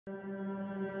I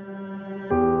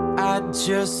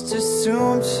just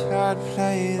assumed I'd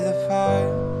play the part.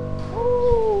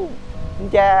 Xin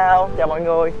chào mọi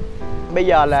người. Bây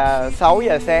giờ là 6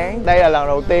 giờ sáng. Đây là lần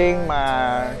đầu tiên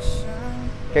mà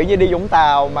kiểu như đi Vũng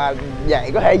Tàu mà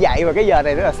dậy, có thể dậy vào cái giờ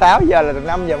này, tức là 6 giờ là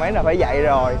 5 giờ mấy là phải dậy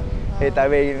rồi. Thì tại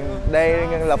vì đây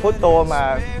là food tour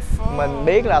mà mình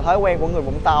biết là thói quen của người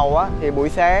Vũng Tàu á, thì buổi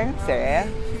sáng sẽ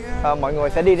mọi người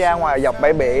sẽ đi ra ngoài dọc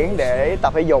bãi biển để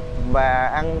tập thể dục và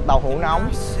ăn tàu hũ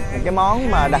nóng, một cái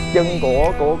món mà đặc trưng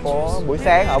của buổi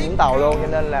sáng ở Vũng Tàu luôn. Cho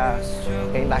nên là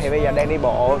hiện tại thì bây giờ đang đi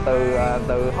bộ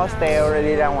từ hostel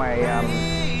đi ra ngoài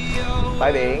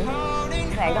bãi biển.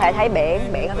 Các bạn có thể thấy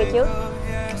biển ở phía trước.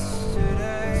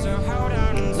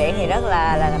 Biển thì rất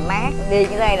là mát, đi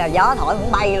cái đây là gió thổi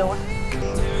cũng bay luôn á.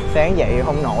 Sáng dậy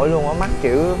không nổi luôn á, mắt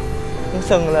kiểu nó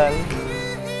sưng lên.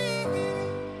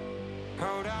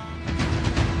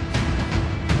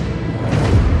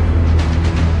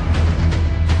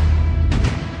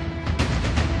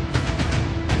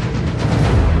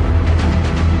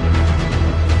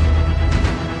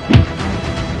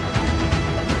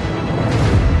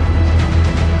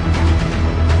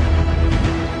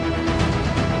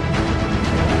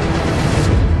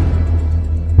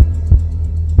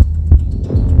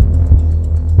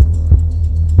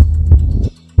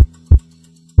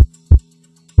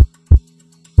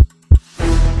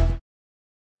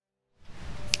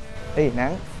 Ý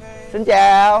nắng. Xin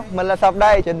chào, mình là Sập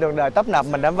đây. Trên đường đời tấp nập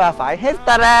mình đã va phải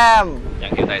Instagram.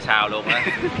 Chẳng hiểu tại sao luôn á.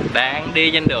 Đang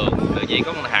đi trên đường, tự nhiên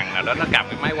có một thằng nào đó nó cầm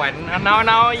cái máy quay, nó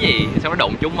nói gì, xong nó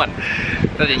đụng chúng mình.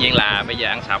 Thế tự nhiên là bây giờ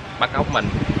ăn Sập bắt ốc mình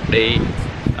đi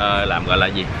làm gọi là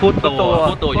gì? Food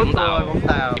tour Vũng Tàu.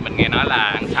 Mình nghe nói là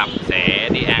ăn Sập sẽ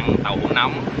đi ăn tàu hũ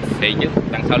nóng. Thì trước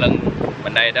đằng sau lưng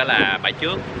bên đây đó là bãi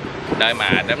trước, nơi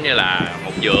mà giống như là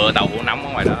một dựa tàu hũ nóng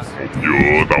ở ngoài đó.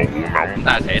 Chúng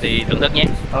ta sẽ đi thưởng thức nhé.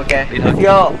 Ok, đi thôi. Let's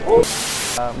go.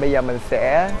 Bây giờ mình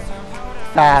sẽ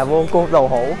xà vô cung tàu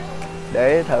hũ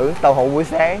để thử tàu hũ buổi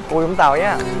sáng của Vũng Tàu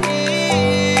nhé.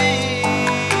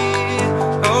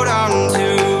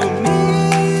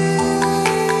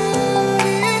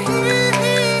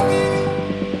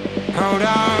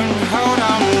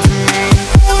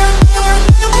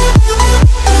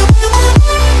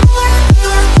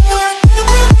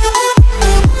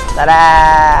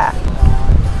 Ta-da!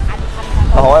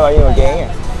 Tao hỏi bao nhiêu một chén nha.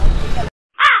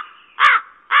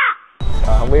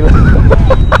 Không biết luôn.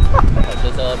 Sơ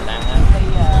sơ mình ăn á.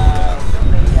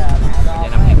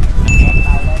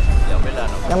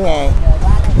 5.000.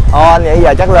 Anh vậy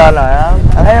giờ chắc lên rồi á.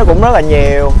 Anh thấy nó cũng rất là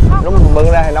nhiều. Lúc mình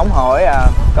bưng ra thì nóng hổi à.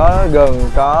 Có gừng,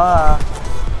 có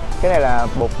cái này là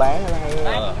bột bán ở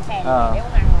đây.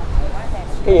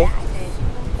 Cái gì?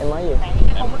 Em nói gì?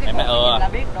 Em nói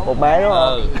bột bán đúng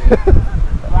không?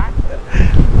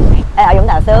 Ê, ở Vũng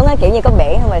Tàu sướng á, kiểu như có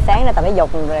biển xong rồi sáng ra tập thể dục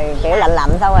rồi kiểu lạnh lạnh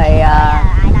xong rồi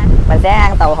mình sẽ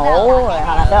ăn tàu hũ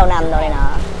hoặc là sữa đậu nành rồi này nọ.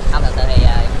 Không, thật sự thì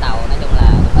Vũng Tàu nói chung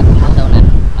là ít uống sữa đậu nành,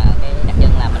 mà cái đặc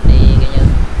trưng là mình đi kiểu như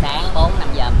sáng 4-5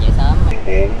 giờ mình dậy sớm. Mình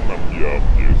đi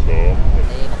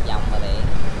một vòng bờ biển.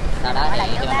 Sau đó thì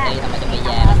khi mà mình đi xong rồi chuẩn bị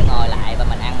về mình sẽ ngồi lại và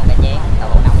mình ăn một cái chén tàu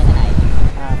hũ nóng như thế này.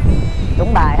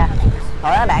 Đúng bài ha.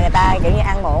 Hồi đó bạn người ta kiểu như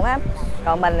ăn muộn á,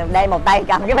 còn mình đây một tay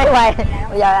cầm cái máy quay,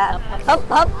 bây giờ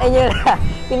húp y như là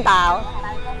phim Tàu.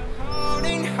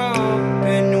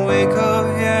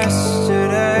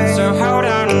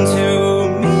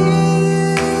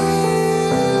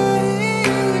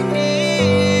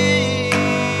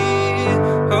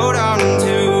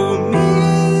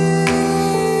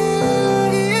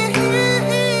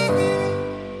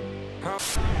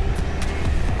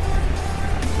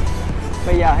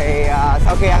 Bây giờ thì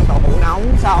sau khi ăn tàu hũ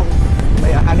nóng xong,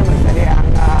 bây giờ hai đứa mình sẽ đi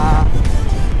ăn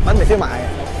bánh mì xíu mại.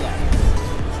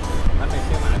 Bánh mì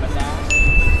xíu mại bánh đá.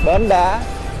 Bến đá.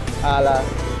 Là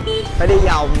phải đi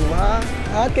vòng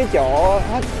hết cái chỗ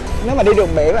hết. Nếu mà đi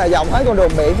đường biển là vòng hết con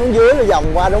đường biển xuống dưới rồi vòng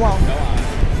qua đúng không? Đúng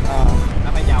rồi.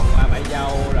 Nó phải vòng qua Bãi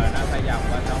Dâu rồi nó phải vòng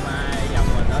qua Sao Mai, vòng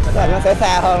qua đó. Tức là nó sẽ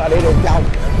xa hơn là đi đường trong.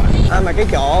 Mà cái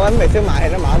chỗ bánh mì xíu mại thì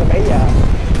nó mở từ mấy giờ?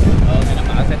 Thì nó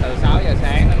mở sẽ từ 6 giờ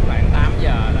sáng đến khoảng 8 giờ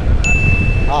là nó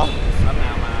hết. Hôm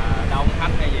nào mà đông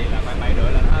khách hay gì là khoảng 7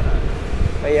 rưỡi là nó hết rồi.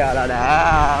 Bây giờ là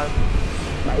đã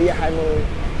 7 giờ 20.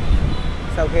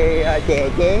 Sau khi chè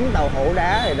chén tàu hũ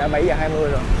đá thì đã 7 giờ 20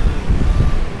 rồi.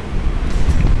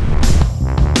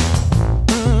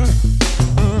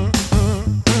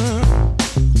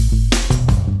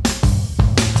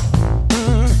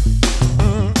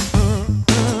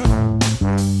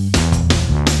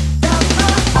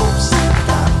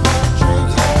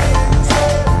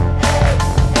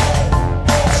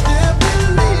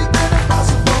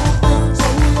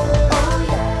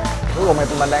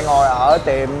 Mình đang ngồi ở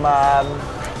tiệm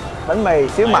bánh mì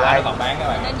xíu mại. Còn bán các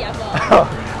bạn. Nên giả vờ.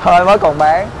 Thôi mới còn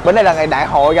bán. Bữa nay là ngày đại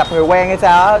hội gặp người quen hay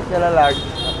sao á, cho nên là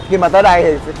khi mà tới đây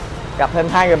thì gặp thêm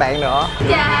 2 người bạn nữa.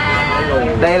 Chào.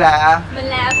 Đây là Mình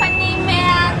là Fanny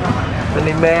Man.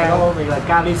 Fanny Man. Mình là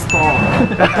Calisto. Em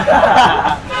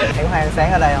có hay ăn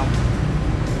sáng ở đây không?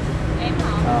 Em hả?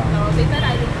 Lần đầu tiên tới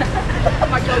đây luôn.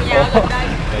 Mặc dù nhà ở gần đây.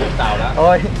 Vũng Tàu đó.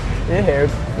 Ôi, giới thiệu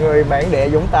người bản địa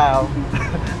Vũng Tàu.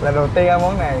 Lần đầu tiên ăn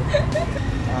món này.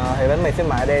 Thì bánh mì xíu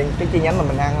mại đây, cái chi nhánh mà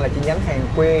mình ăn là chi nhánh Hàng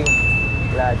Quyên,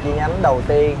 là chi nhánh đầu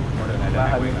tiên. Và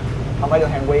không phải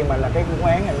đường Hàng Quyên mà là cái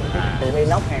quán này, cái tiệm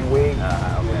inox Hàng Quyên.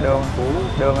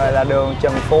 Đường này là đường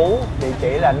Trần Phú, địa chỉ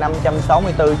là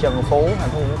 564 Trần Phú, thành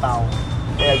phố Vũng Tàu.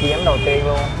 Đây là chi nhánh đầu tiên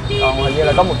luôn. Còn hình như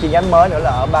là có một chi nhánh mới nữa là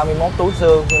ở 31 Tú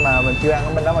Xương, nhưng mà mình chưa ăn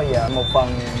ở bên đó bao giờ. Một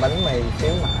phần bánh mì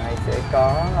xíu mại sẽ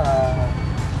có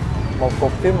một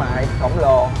cục xíu mại khổng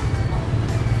lồ.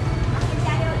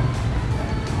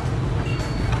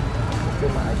 Xíu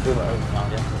mại siêu bự. Ngon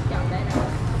chứ.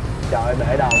 Trời,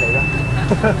 để đầu thì đó.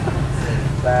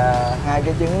 Và 2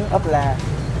 cái trứng ốp la,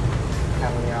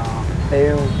 hầm nhò,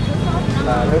 tiêu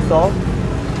và nước sốt.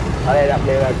 Ở đây đặc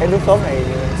biệt là cái nước sốt này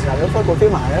là nước sốt của xíu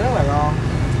mại, nó rất là ngon.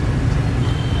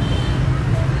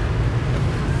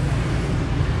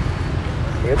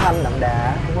 Kiểu thanh đậm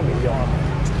đà, không có bị giòn.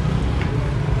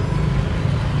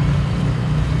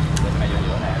 Mày vô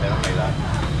giữa nè, để bánh mì lên.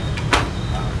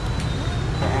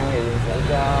 Ăn thì sẽ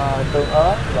cho tương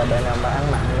ớt, và bạn nào mà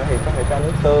ăn mặn nữa thì có thể cho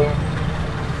nước tương.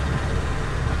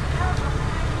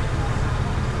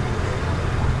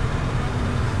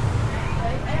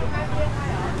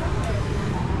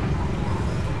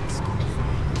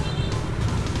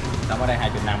 Sống ở đây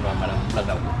 20 năm rồi mà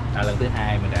lần thứ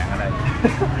 2 mình ăn ở đây.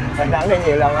 Mình ăn đây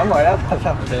nhiều lần lắm rồi đó.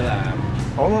 Tức là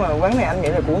Ủa mà quán này anh nghĩ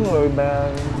là của người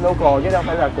local chứ đâu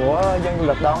phải là của dân du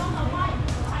lịch đâu.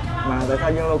 Mà tại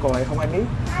sao dân local này không ai biết?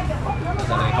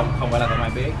 không phải là không ai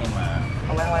biết, nhưng mà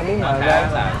Không ai biết mà khá đây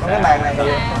là có cái bàn này thì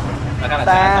nó khá là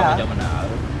ta xa so hả? với chỗ mình ở.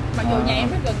 Mặc dù nhà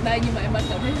em rất gần đây nhưng mà em vẫn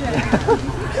cảm thấy là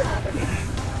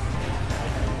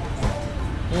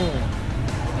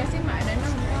cái xíu mại này nó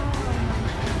không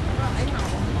có ấy màu.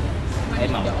 Mà Ấy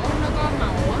nhiều màu. chỗ nó có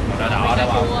màu á. Màu đỏ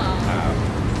đúng không?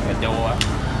 Cà chua á.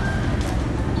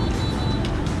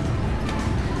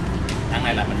 Ăn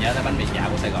này là mình nhớ tới bánh mì chảo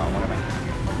của Sài Gòn đó các bạn.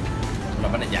 Mà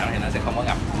bánh mì chảo thì nó sẽ không có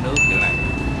ngập nước kiểu này.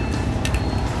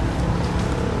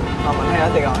 Không, mình thấy ở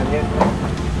Sài Gòn hình như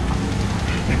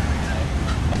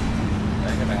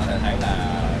Đây các bạn có thể thấy là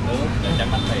nước để chấm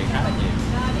bánh mì khá là nhiều.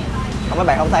 không, mấy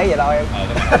bạn không thấy vậy đâu em. Các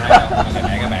bạn không thấy đâu, cái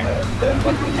này các bạn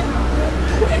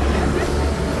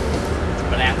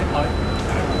mình ăn tiếp thôi.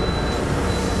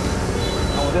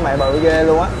 Không, cái mại bự ghê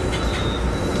luôn á.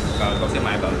 Còn con xíu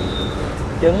mại bự.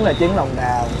 Trứng là trứng lòng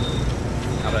đào.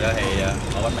 Không rồi đó thì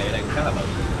ổ bánh mì ở đây cũng khá là bự.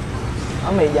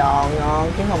 Bánh mì giòn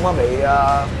ngon chứ không có bị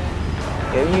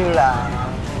kiểu như là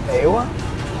tiểu á.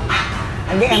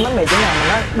 Anh biết ăn bánh mì chỗ nào mà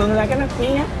nó bưng ra cái nó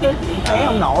cứng nhắc chứ té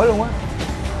không nổi luôn á.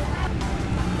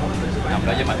 Không,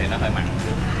 đối với mình thì nó hơi mặn.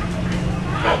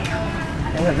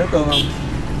 Em thích nước tương không?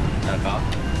 Có.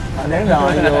 Đến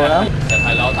rồi, vừa lắm. Sẽ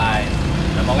hơi lố tay.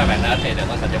 Rồi mong các bạn đến thì đừng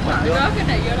có sợ chống mình. Rớt cái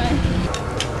này vô đây.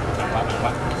 Mặn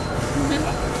quá.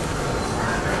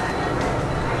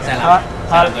 Sai lầm.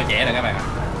 Sai lầm tuổi trẻ rồi các bạn ạ.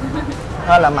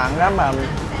 Thôi là mặn đó mà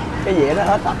cái dĩa nó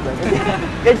hết tập rồi.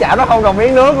 Cái chảo nó không còn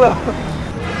miếng nước luôn.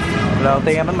 Lần đầu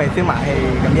tiên ăn bánh mì xíu mại thì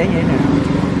cảm giác như thế nào?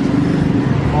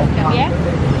 Cảm giác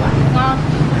ngon.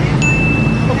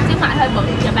 Cục xíu mại hơi bự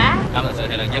chà bá. Không, thật sự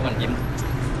thì lần trước mình chỉ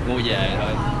mua về thôi.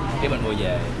 Khi mình mua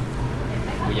về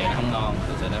nó không ngon.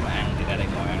 Thực sự nếu mà ăn thì ra đây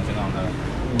ngồi ăn sẽ ngon hơn.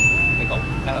 Cái cục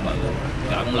khá là bự,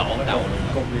 trời cũng lỗ cái đầu luôn.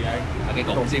 Cái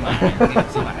cục xíu mại,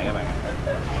 các bạn.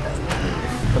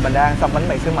 Tụi mình đã ăn xong bánh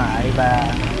mì xíu mại và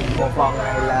một phần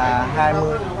này là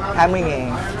 20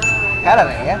 ngàn, khá là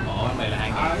rẻ. Ổ bánh mì là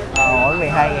 2.000. Bánh mì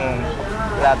 2 ngàn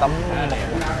là tấm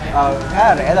khá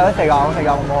là rẻ. Tới Sài Gòn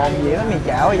một dĩa bánh mì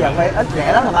chảo bây giờ phải ít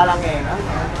rẻ lắm là 35 ngàn đó.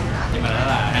 Nhưng mà nó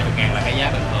là 20 ngàn là cái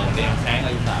giá bình thường đi ăn sáng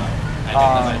ở Vũng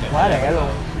Tàu. Quá rẻ luôn.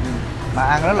 Mà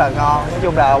ăn rất là ngon. Nói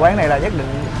chung là quán này là nhất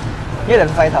định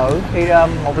phải thử khi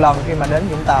một lần khi mà đến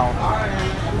Vũng Tàu.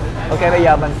 Ok, bây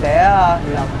giờ mình sẽ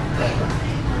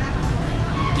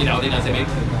Đi đâu sẽ biết.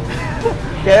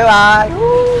 chơi bye.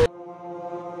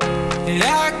 I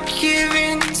give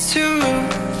in to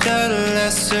the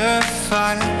lesser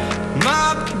fight.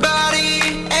 My body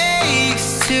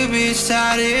aches to be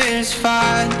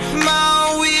satisfied.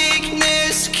 My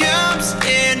weakness comes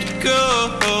and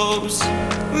goes.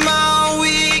 My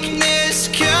weakness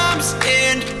comes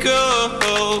and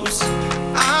goes.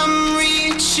 I'm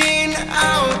reaching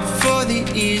out for the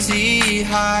easy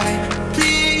high.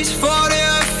 Please fortify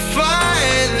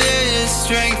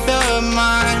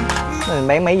mình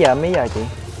bán mấy giờ chị?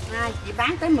 Chị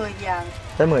bán tới 10 giờ.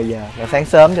 Tới 10 giờ, là sáng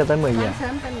sớm cho tới 10 giờ. Sáng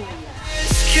sớm tới 10 giờ.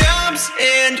 Comes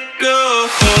and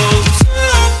goes.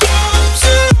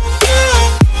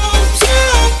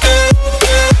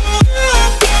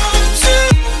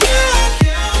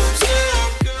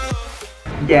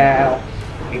 Chào,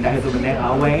 hiện tại thì tụi mình đang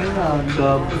ở quán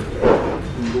cơm.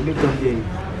 Mình cũng biết cơm gì.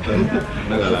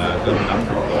 Nó gọi là cơm nóng.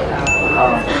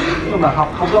 Nhưng mà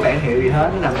không có bảng hiệu gì hết,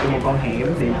 nó nằm trong một con hẻm,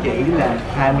 địa chỉ là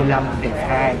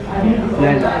 25/2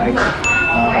 Lê Lợi,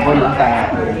 thành phố Vũng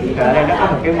Tàu. Ở đây nó có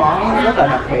một cái món rất là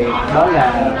đặc biệt, đó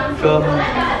là cơm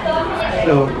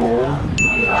sườn cuộn.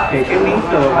 Thì cái miếng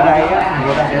sườn ở đây á,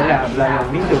 người ta sẽ làm là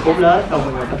miếng sườn cốt lớn, xong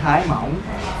rồi người ta thái mỏng,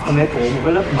 xong để cuộn một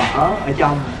cái lớp mỡ ở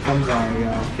trong, xong rồi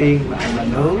xiên lại và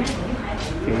nướng.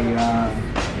 Thì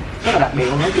rất là đặc biệt,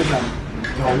 nói chung là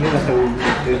hầu như là từ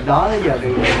đó tới giờ, từ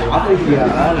nhỏ tới giờ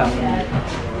là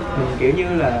mình kiểu như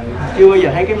là chưa bao giờ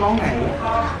thấy cái món này.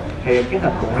 Thì cái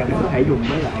thịt cuộn này nó có thể dùng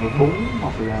với lại bún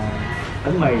hoặc là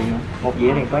bánh mì nữa. Một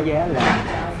dĩa này có giá là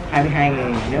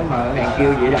 22.000, nếu mà ở đàn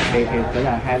kêu dĩa đặc biệt thì sẽ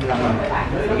là 25.000.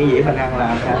 Thì cái dĩa mình ăn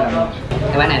là 25.000.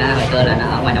 Cái quán này nó hồi xưa là nó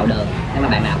ở ngoài đầu đường, nếu mà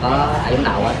bạn nào có ở Vũng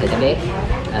Tàu thì sẽ biết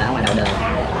là nó ở ngoài đầu đường.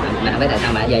 Mình không biết tại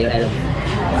sao mà về vô đây luôn,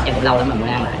 chắc cũng lâu lắm mà muốn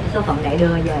ăn lại. Số phận đại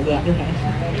đưa giờ dạt vô hẹn.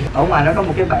 Ở ngoài nó có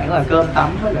một cái bảng là cơm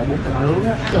tấm với lại bún thịt nướng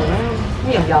á. Rồi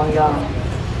nó giòn giòn,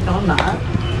 có mỡ,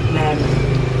 mềm.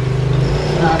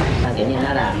 Kiểu như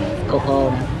nó là khô khô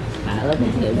nữa, mà nó ướp một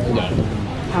kiểu dạng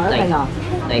Rất là ngọt.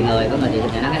 tùy người, có người thì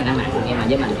nó cái nó mặn, nhưng mà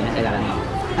với mình thì nó sẽ gọi là ngọt.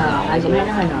 Ai cũng thấy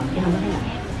nó hơi ngọt chứ không có thấy mặn.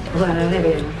 Đúng rồi, nó đây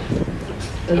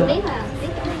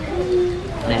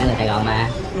Này nó người Sài Gòn mà.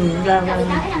 Vâng.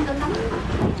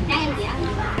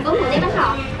 Có một bánh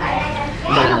ngọt.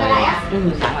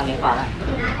 Sáng ăn miếng phở á.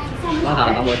 Có phở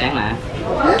là con buổi sáng mà.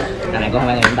 Cái này cũng không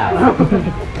phải người Vũng Tàu.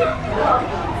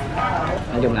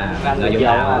 Nói chung là người Vũng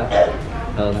Tàu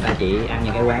thường người ta chỉ ăn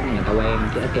những cái quán người ta quen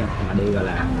chứ ít khi mà đi gọi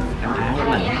là khám phá với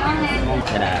mình.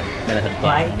 Đây là thịt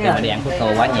quay, chứ mà đi ăn phút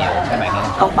tô quá nhiều các bạn hiểu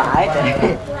không? Không phải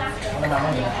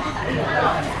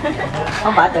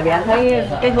tại vì anh thấy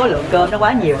cái khối lượng cơm nó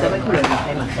quá nhiều so với khối lượng thịt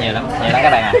đây mà. Nhiều lắm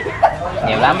các bạn à.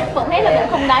 Nhiều lắm. Phụng thấy là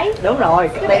cũng không đấy. Đúng rồi.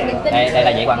 Đây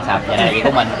là dĩa của ăn Sập, và đây là dĩa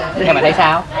của mình. Nhưng mà thấy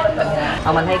sao?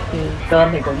 Mình thấy cơm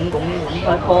thì cũng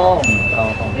hơi khô.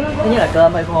 Thứ nhất là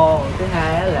cơm hơi khô, thứ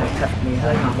hai là thịt thì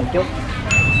hơi ngọt một chút.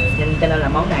 Cho nên là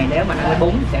món này nếu mà ăn với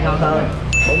bún sẽ ngon hơn.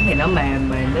 Bún thì nó mềm,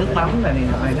 mà nước mắm rồi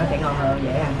nó sẽ ngon hơn,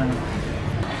 dễ ăn hơn.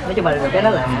 Nói chung là cái đó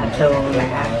là sườn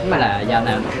mà là do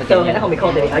nào sườn thì nó không bị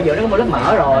khô, thì ở giữa nó có một lớp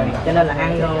mỡ rồi, cho nên là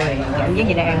ăn thôi cảm giác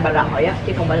như đang ăn ba rọi á,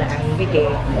 chứ không phải là ăn cái kia.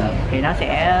 Thì nó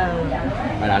sẽ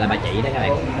ba rọi là ba chỉ đấy các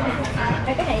bạn.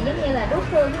 Cái này giống như là đốt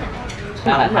hương nè.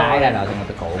 Nó là thái ra rồi thì mình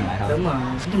phải cuộn lại thôi. Đúng rồi,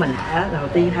 chứ mình đã lần đầu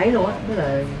tiên thấy luôn á, tức là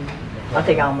ở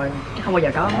Sài Gòn mà không bao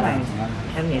giờ có cái này.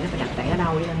 Em nghĩ nó phải đặt sẵn ở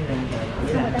đâu chứ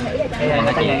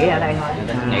người ta nghĩ ở đây thôi. Người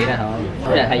ta nghĩ ra thôi.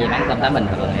 Tức là thay vì bán cơm tấm bình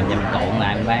thường thì mình cuộn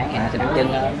lại mình bán thì nó sẽ đặc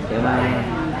trưng hơn. Kiểu vậy.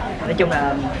 Nói chung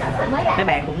là mấy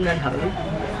bạn cũng nên thử.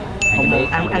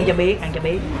 Ăn cho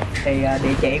biết. Thì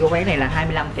địa chỉ của quán này là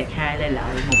 25/2 Lê Lợi.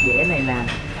 Một dĩa này là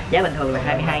giá bình thường là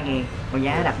 22.000, còn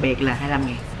giá đặc biệt là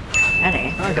 25.000. Giá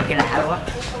rẻ, nó cực kỳ lạ luôn á.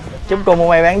 Chúc cô mua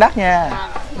may bán đắt nha.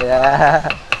 Yeah.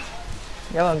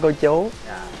 Cảm ơn cô chú.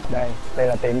 Đây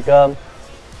là tiệm cơm.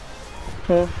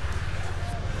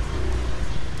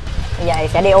 Bây giờ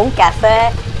sẽ đi uống cà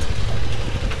phê.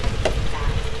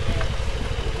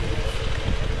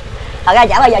 Thật ra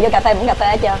chả bao giờ vô cà phê uống cà phê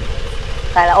hết trơn.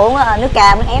 Tại là uống nước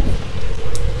cam, nước ép.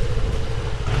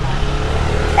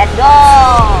 Let's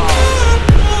go.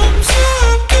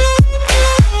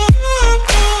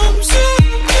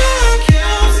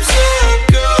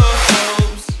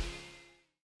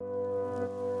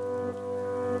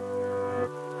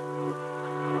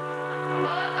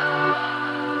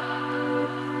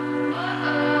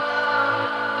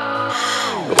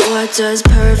 What does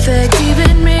perfect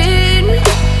even mean?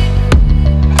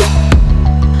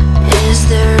 Is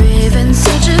there even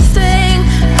such a thing?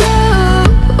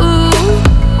 Ooh,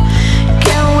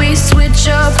 can we switch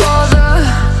up all the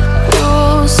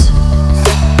rules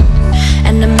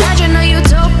and imagine a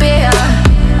utopia?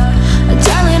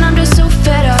 Darling, I'm just so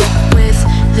fed up with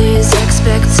these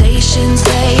expectations.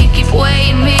 They keep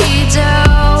weighing me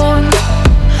down.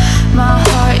 My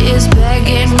heart is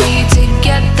begging me to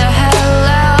get the hell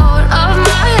out of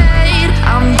my head.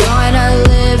 I'm done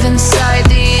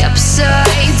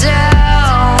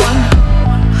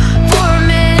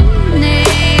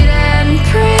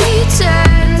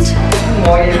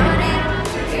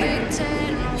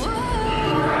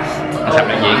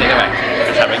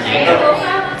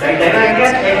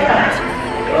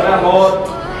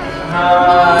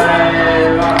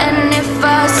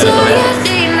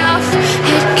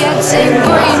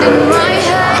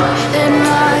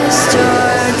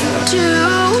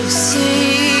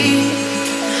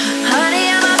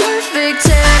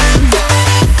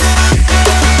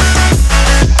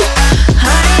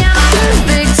I am a perfect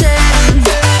 10.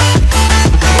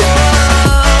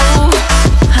 Whoa,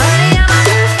 I am a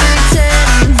perfect 10.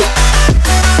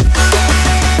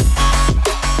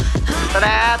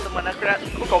 Ta-da, tụi mình đã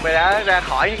cuối cùng thì đã ra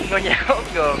khỏi ngôi nhà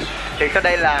Úp Ngược. Thì sau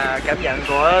đây là cảm nhận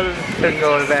của từng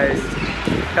người về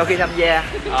sau khi tham gia.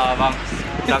 Vâng,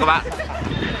 chào các bạn.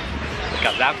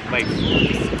 Cảm giác của mình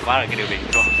quá là cái điều bình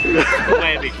thường.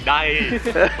 Quê mình đây.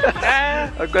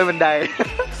 Ở quê mình đầy.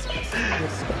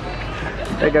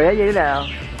 Thì cảm giác như thế nào?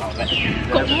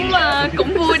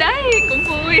 Cũng vui đấy, cũng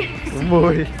vui. Cũng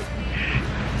vui.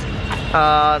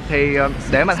 Thì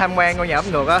để mà tham quan ngôi nhà Úp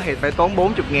Ngược á thì phải tốn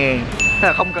 40.000. Thế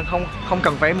là không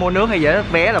cần phải mua nước hay gì hết,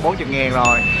 vé là 40.000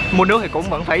 rồi. Mua nước thì cũng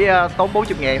vẫn phải tốn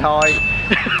 40.000 thôi.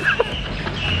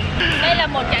 Đây là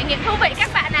một trải nghiệm thú vị các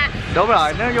bạn ạ. Đúng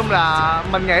rồi, nói chung là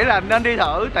mình nghĩ là nên đi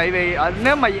thử. Tại vì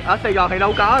nếu mà ở Sài Gòn thì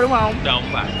đâu có, đúng không? Đúng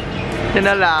vậy. Cho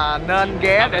nên là nên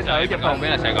ghé để thử chụp hình. Không biết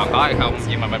là Sài Gòn có hay không,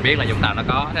 nhưng mà mình biết là Vũng Tàu nó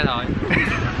có, thế thôi.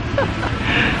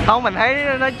 Không, mình thấy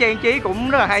nó trang trí cũng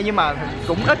rất là hay nhưng mà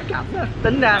cũng ít cảnh.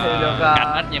 Tính ra thì được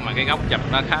cảnh ít nhưng mà cái góc chụp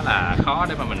nó khá là khó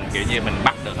để mà mình kiểu như mình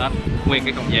bắt được hết nguyên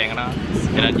cái không gian đó.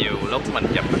 Cho nên nhiều lúc mình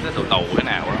chụp nó tù tù thế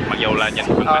nào đó. Mặc dù là nhìn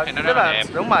bằng mắt thì nó rất là đẹp.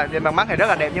 Đúng rồi, nhìn bằng mắt thì rất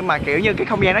là đẹp nhưng mà kiểu như cái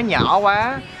không gian nó nhỏ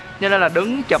quá, cho nên là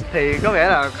đứng chụp thì có vẻ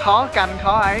là khó canh,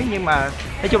 khó ấy. Nhưng mà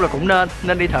nói chung là cũng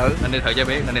nên đi thử. Nên đi thử cho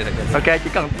biết, nên đi thử cho biết. Ok,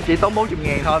 chỉ tốn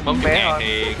 40.000 thôi. 40.000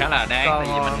 thì khá là đáng, tại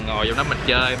vì mình ngồi vô đó mình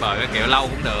chơi bời cái kiểu lâu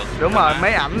cũng được. Đúng rồi,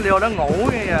 mấy ảnh vô đó ngủ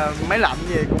hay máy lạnh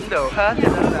gì cũng được hết, cho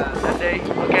nên là nên đi.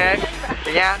 Ok,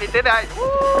 thì nha, đi tiếp đây.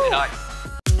 Đi thôi.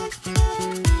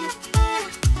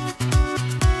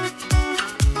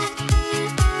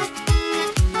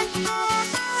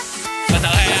 Mình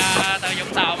từ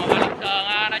Vũng Tàu mà qua Long Sơn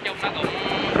á, nói chung nó cũng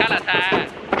khá là xa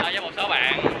so với một số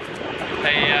bạn.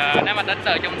 Thì nếu mà tính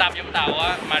từ trung tâm Vũng Tàu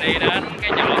á, mà đi đến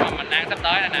cái chỗ mà mình đang sắp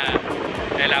tới này nè,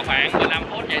 thì là khoảng 15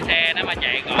 phút chạy xe nếu mà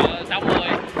chạy cỡ 60.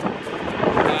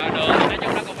 Đường thì nói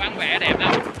chung nó cũng vắng vẻ đẹp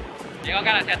lắm, chỉ có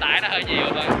cái là xe tải nó hơi nhiều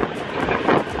thôi.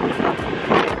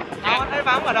 Không, thấy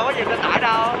vắng mà đâu có gì xe tải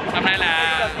đâu. Hôm nay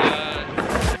là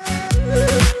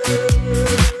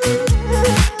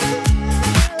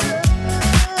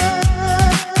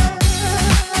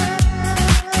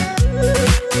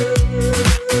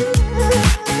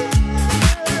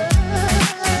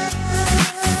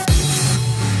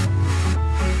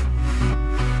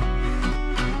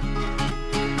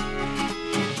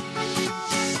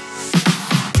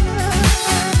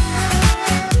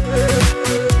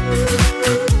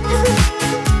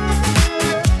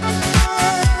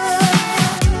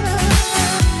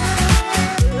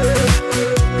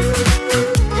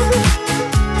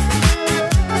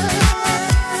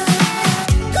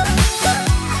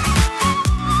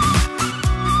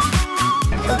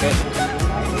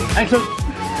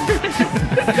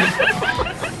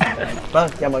Vâng,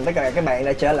 chào mừng tất cả các bạn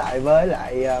đã trở lại với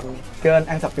lại kênh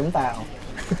Ăn Sập Vũng Tàu.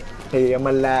 Thì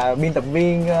mình là biên tập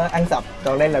viên Ăn Sập,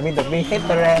 còn đây là biên tập viên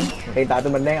Restaurant. Hiện tại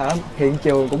tụi mình đang ở hiện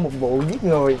trường của một vụ giết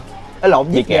người,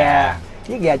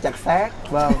 giết gà chặt xác.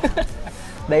 Vâng.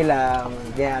 Đây là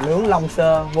gà nướng Long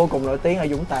Sơn, vô cùng nổi tiếng ở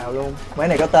Vũng Tàu luôn. Quán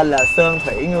này có tên là Sơn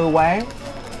Thủy Ngư Quán.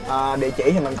 Địa chỉ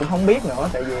thì mình cũng không biết nữa,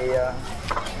 tại vì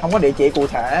không có địa chỉ cụ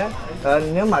thể.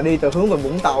 Nếu mà đi từ hướng về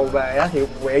Vũng Tàu về á, thì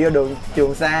quẹo vô đường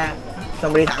Trường Sa,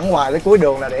 xong đi thẳng hoài tới cuối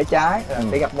đường là để trái,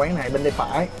 để gặp quán này bên tay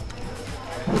phải.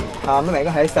 Mấy bạn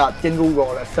có thể search trên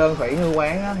Google là Sơn Thủy Ngư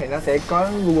Quán á, thì nó sẽ có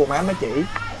Google Maps nó chỉ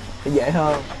sẽ dễ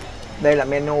hơn. Đây là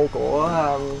menu của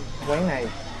quán này.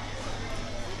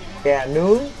 Gà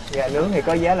nướng thì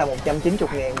có giá là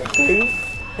 190.000 một ký.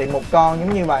 Thì một con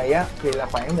giống như vậy á thì là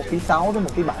khoảng 1,6 kg tới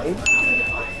 1,7 kg.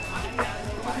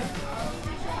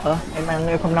 Em ăn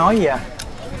em không nói gì à?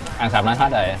 Ăn Sập nói hết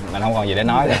rồi, mình không còn gì để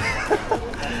nói rồi.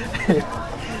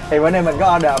 Thì bữa nay mình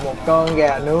có order một con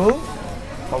gà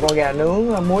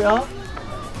nướng muối ớt.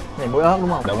 Này muối ớt đúng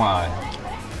không? Đúng rồi.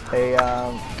 Thì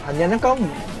hình như nó có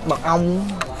mật ong.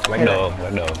 Quán đường.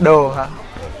 Đường hả?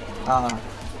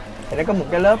 Thì nó có một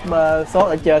cái lớp sốt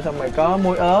ở trên, xong rồi có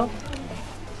muối ớt.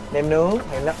 Nem nướng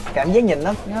thì nó cảm giác nhìn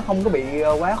nó không có bị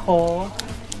quá khô á.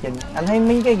 Nhìn anh thấy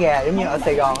mấy cái gà giống như ở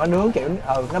Sài Gòn nó nướng kiểu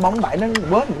nó bóng bẩy, nó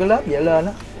vớt một cái lớp vậy lên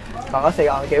á. Còn ở Sài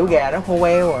Gòn kiểu gà nó khô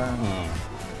queo à.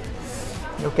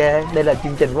 Ok, đây là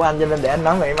chương trình của anh cho nên để anh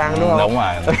nói về em ăn đúng không? Đúng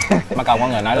rồi. Mất công có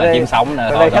người nói là chim sống nữa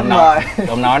thôi,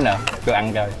 không nói nữa, cứ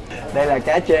ăn chơi. Đây là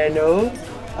cá trê nướng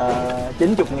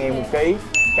 90.000 một ký.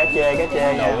 Cá trê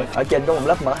nha. Ở trên có một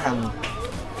lớp mỡ hành.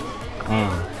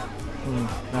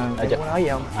 Em có nói gì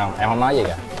không? Không, em không nói gì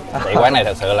cả. Tại quán này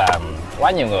thật sự là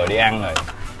quá nhiều người đi ăn rồi.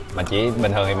 Mà chỉ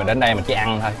bình thường thì mình đến đây mình chỉ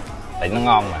ăn thôi, tại nó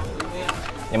ngon mà.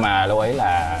 Nhưng mà lưu ý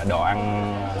là đồ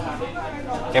ăn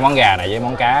cái món gà này với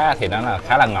món cá thì nó là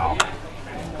khá là ngọt.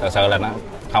 Thật sự là nó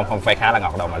không phải khá là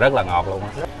ngọt đâu mà rất là ngọt luôn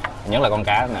á. Nhất là con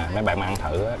cá nè, mấy bạn mà ăn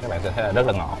thử các bạn sẽ thấy là rất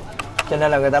là ngọt. Cho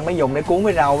nên là người ta mới dùng để cuốn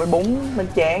với rau, với bún, bánh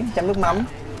tráng, chấm nước mắm,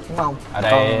 đúng không? Ở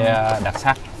đây đặc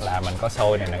sắc là mình có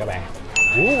xôi này nè các bạn.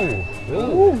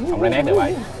 Không lấy nét được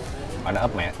vậy mà nó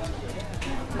ấp mẹ.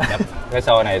 Cái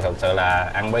xôi này thực sự là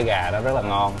ăn với gà đó rất là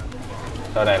ngon.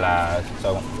 Xôi này là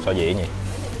xôi gì nhỉ?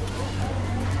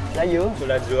 Lá dứa. Xôi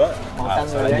lá dứa. Một tăng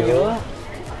người lá dứa.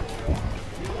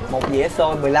 Một dĩa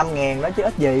xôi 15.000 đó chứ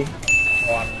ít gì.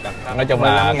 Nói chung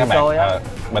là các bạn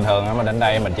bình thường mình đến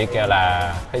đây mình chỉ kêu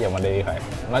là ví dụ mình đi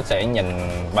nó sẽ nhìn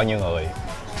bao nhiêu người,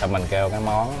 xong mình kêu cái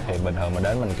món thì bình thường mình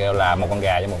đến mình kêu là một con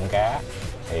gà với một con cá,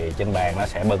 thì trên bàn nó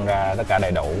sẽ bưng ra tất cả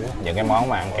đầy đủ những cái món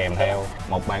mà ăn kèm theo.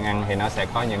 Một bàn ăn thì nó sẽ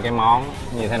có những cái món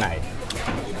như thế này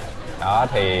đó,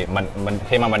 thì mình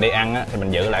khi mà mình đi ăn á, thì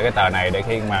mình giữ lại cái tờ này để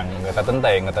khi mà người ta tính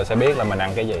tiền người ta sẽ biết là mình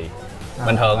ăn cái gì.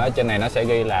 Bình thường ở trên này nó sẽ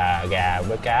ghi là gà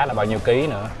với cá là bao nhiêu ký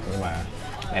nữa, nhưng mà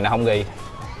này nó không ghi.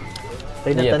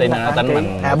 Tí nó tính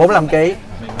mình 45 kg.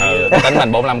 Tính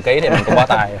mình 45 kg thì mình cũng bó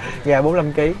tay. Gà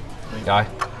 45 kg. Rồi.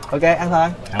 Ok, ăn thôi.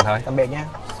 Ăn thôi. Tạm biệt nha.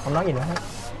 Không nói gì nữa hết.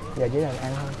 Giờ chỉ là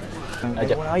ăn thôi.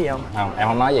 Em có nói gì không? Không, em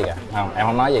không nói gì cả. Em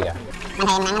không nói gì cả. Anh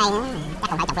thì em ăn ở đây chắc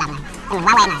còn phải chục lần rồi. Mình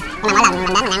quá quen rồi. Nhưng mà mỗi lần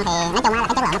mình đến mình ăn thì nói chung là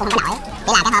cái chất lượng nó cũng không có đổi.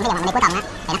 Chỉ là cái hôm ví dụ mình đi cuối tuần á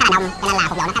thì nó khá là đông, cho nên là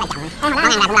phục vụ nó khá là chậm. Món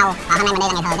ăn ra cũng lâu. Còn hôm nay mình đi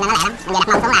là ngày thường cho nên nó lẹ lắm. Mình về đặt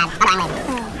mông xuống là có đồ ăn liền.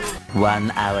 1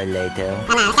 hour later.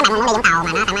 Nên là các bạn muốn đi Vũng Tàu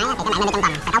mà nó thoải mái thì các bạn nên đi trong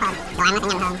tuần sẽ tốt hơn. Đồ ăn nó sẽ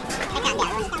nhanh hơn.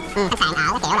 Khách sạn ở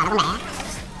cái kiểu là nó cũng rẻ.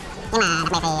 Nhưng mà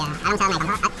đặc biệt thì ở Long Sơn này còn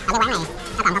có ở cái quán này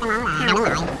nó còn có cái món là hàu nướng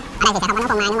ngoại. Ở đây thì sẽ không có nướng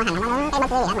phô mai, nhưng mà hành không có nướng cái bất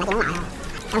cứ gì hết mà chỉ nướng ngoại thôi.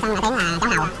 Long Sơn là tiếng là cháo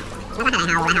hàu. Nó có hai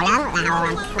loại hàu là hàu lớn, là hàu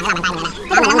mà nó làm bằng tay vậy nè.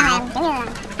 Đó là nướng ngoại. Kiểu như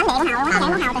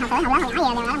thánh địa của hàu, nó món hàu từ hàu lớn hồi nhỏ giờ đều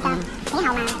ở Long Sơn. Cái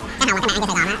hàu mà các bạn ăn trên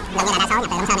Sài Gòn á, gần như là đa số nhập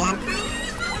từ Long Sơn đi lên.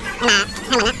 Nhưng mà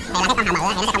theo mình á thì là cái con hàu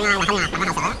bự thì nó sẽ không ngon và không ngọt bằng con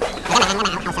hàu sữa. Thì các bạn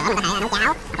ăn hàu sữa mình có thể là nấu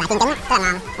cháo hoặc là chiên trứng rất là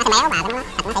ngon. Nó sẽ béo và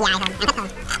thịt nó sẽ dai hơn, ăn thích hơn.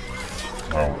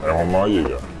 Em không nói gì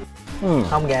vậy.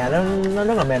 Không, gà nó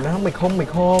rất là mềm, nó không bị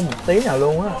khô một tí nào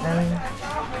luôn á, ăn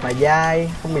mà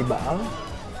dai, không bị bở.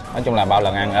 Nói chung là bao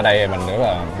lần ăn ở đây mình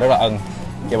rất là ưng,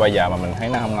 chứ bây giờ mà mình thấy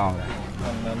nó không ngon rồi.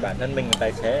 Bản thân mình là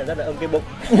tài xế rất là ưng cái bụng.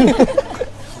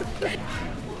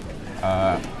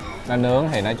 Nó nướng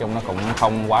thì nói chung nó cũng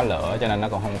không quá lửa cho nên nó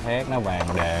cũng không khét, nó vàng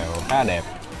đều, khá là đẹp.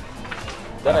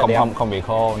 Rất là không bị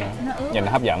khô nữa, nhìn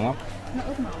nó hấp dẫn lắm.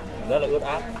 Rất là ướt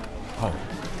át.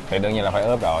 Thì đương nhiên là phải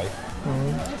ướp rồi.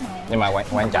 Nhưng mà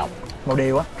quan trọng một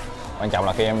điều á, quan trọng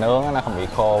là khi em nướng nó không bị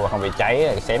khô và không bị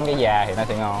cháy, xém cái da thì nó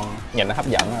sẽ ngon, nhìn nó hấp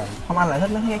dẫn hơn. Không, anh lại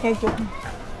thích nó khác chút.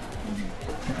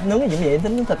 Nướng cái gì vậy,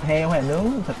 tính thịt heo hay là nướng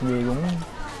thịt gì cũng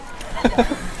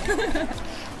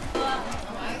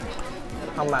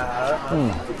không mà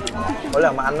mỗi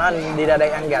lần mà anh nói anh đi ra đây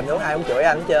ăn gà nướng ai cũng chửi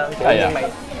anh hết trơn, kiểu như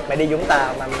mày đi Vũng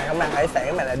Tàu mà mày không ăn hải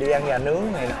sản mày lại đi ăn gà nướng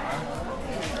này nọ.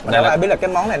 Mà đâu ai biết là cái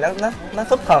món này nó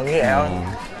xuất thần như vậy không?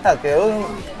 Là kiểu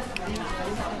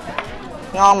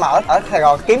ngon mà ở Sài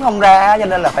Gòn kiếm không ra cho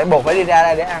nên là buộc phải đi ra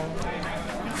đây để ăn.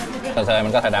 Thật sự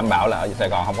mình có thể đảm bảo là ở Sài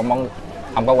Gòn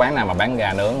không có quán nào mà bán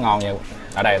gà nướng ngon như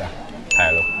ở đây đâu,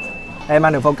 thề luôn. Em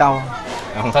ăn được phô câu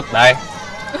Em không thích đây.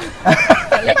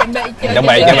 Chuẩn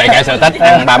bị cả sở thích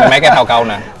ăn 30 mấy cái phao câu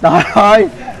nè. Trời ơi.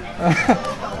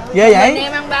 Ghê vậy.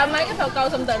 Em ăn 30 mấy cái phao câu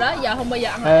xong từ đó giờ không bao giờ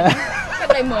ăn lại. Cách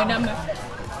đây 10 năm rồi.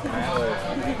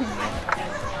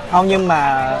 Không, nhưng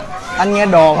mà anh nghe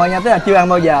đồn thôi nha, tức là chưa ăn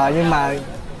bao giờ nhưng mà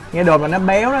nghe đồn là nó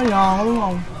béo, nó ngon đúng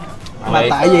không? Mà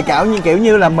tại vì kiểu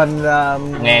như là mình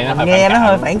nghe nó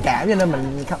hơi phản cảm cho nên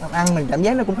mình ăn mình cảm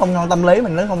giác nó cũng không ngon, tâm lý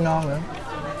mình nó không ngon nữa.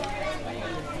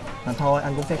 Mà thôi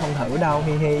anh cũng sẽ không thử đâu,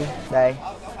 hi hi. Đây,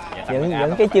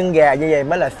 những cái chân gà như vậy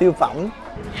mới là siêu phẩm.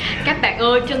 Các bạn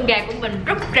ơi, chân gà của mình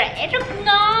rất rẻ, rất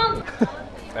ngon.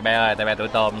 Tay bé ơi, tay bé tuổi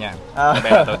tôm nha. Tay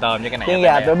bé là tuổi tôm với cái này. Chân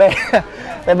gà tuổi bé,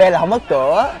 tay bé là không mất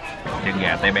cửa. Chân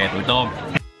gà tay bé tuổi tôm.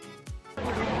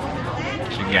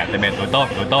 Chân gà tay bé tuổi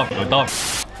tôm.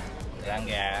 Ăn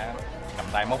gà cầm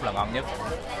tay múc là ngon nhất.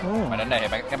 Mà đến đây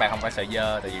thì các bạn không phải sợ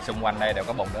dơ, tại vì xung quanh đây đều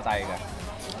có bồn rửa tay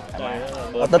kìa.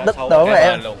 Tích tưởng là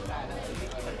em.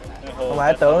 Không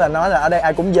phải tưởng là nói là ở đây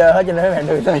ai cũng dơ hết cho nên các bạn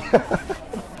đừng sợ.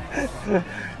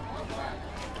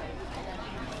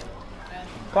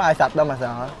 Có ai sạch đâu mà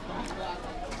sợ.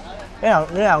 Cái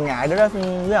nào ngại đó, cái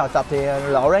nào sạch thì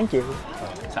lỗ ráng chịu.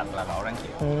 Sạch là lỗ ráng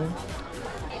chịu.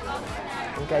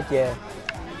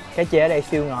 Cá chê ở đây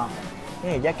siêu ngọt.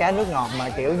 Cái này giá cá nước ngọt mà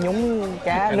kiểu nhúng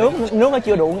cá nước nó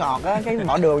chưa đủ ngọt á, cái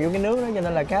bỏ đường vô cái nước đó cho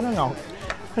nên là cá nó ngọt.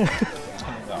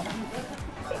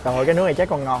 Rồi cái nước này chắc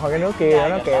còn ngọt hơn cái nước kia,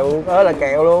 nó kẹo, đó là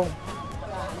kẹo luôn.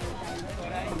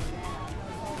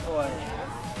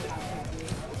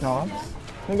 Ngọt lắm.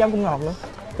 Nước chấm cũng ngọt nữa.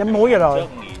 Chấm muối vào rồi.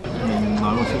 Mình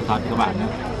nói một sự thật các bạn nhé.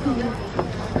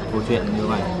 Câu chuyện như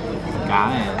vậy. Cá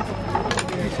này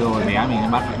ngày xưa hồi bé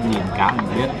mình bắt nhìn cá mình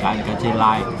biết cá là cá chê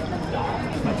lai.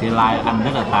 Mà chê lai ăn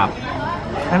rất là tạp.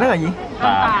 Ăn rất là gì?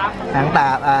 Tạp. Ăn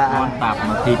tạp Ngon tạp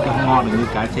mà thịt không ngon được như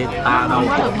cá chê ta đâu.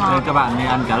 Nên các bạn nên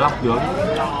ăn cá lóc nướng.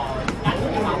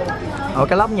 Ủa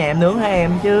cá lóc nhà em nướng hả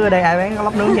em? Chứ ở đây ai bán cá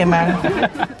lóc nướng cho em ăn?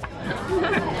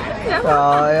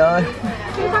 Trời ơi.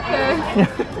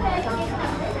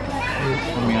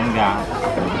 Mình ăn gà.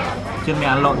 Chứ mình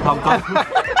ăn lộn không con.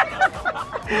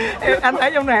 Anh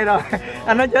thấy trong này rồi.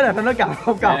 Anh nói chết là tôi nói cầm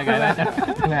không cầm. Cái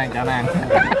này chả nàng.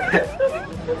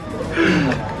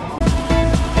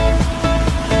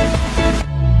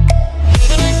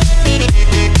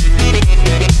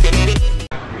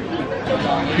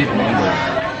 Thịt món đồ.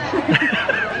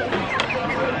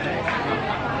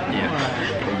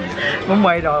 Muốn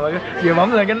quay rồi mà vừa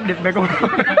bấm lên cái địt mẹ con.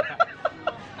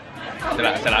 Xin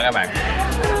lỗi các bạn.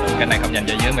 Cái này không dành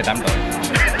cho dưới 18 tuổi.